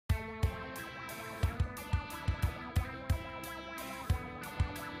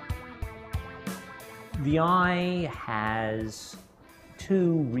The eye has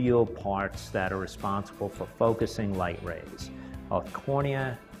two real parts that are responsible for focusing light rays, a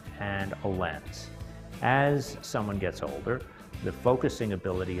cornea and a lens. As someone gets older, the focusing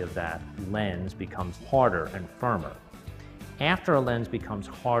ability of that lens becomes harder and firmer. After a lens becomes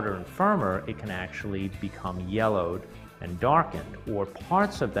harder and firmer, it can actually become yellowed and darkened, or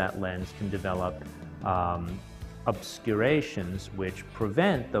parts of that lens can develop obscurations which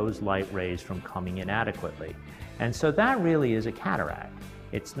prevent those light rays from coming in adequately. And so that really is a cataract.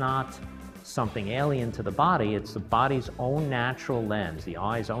 It's not something alien to the body, it's the body's own natural lens, the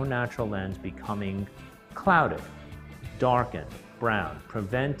eye's own natural lens becoming clouded, darkened, brown,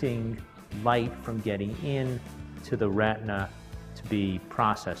 preventing light from getting in to the retina to be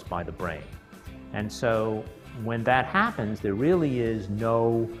processed by the brain. And so when that happens, there really is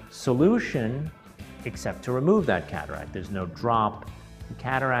no solution except to remove that cataract. There's no drop. The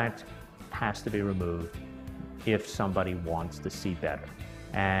cataract has to be removed if somebody wants to see better.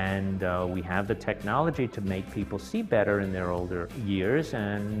 And we have the technology to make people see better in their older years,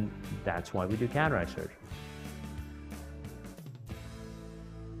 and that's why we do cataract surgery.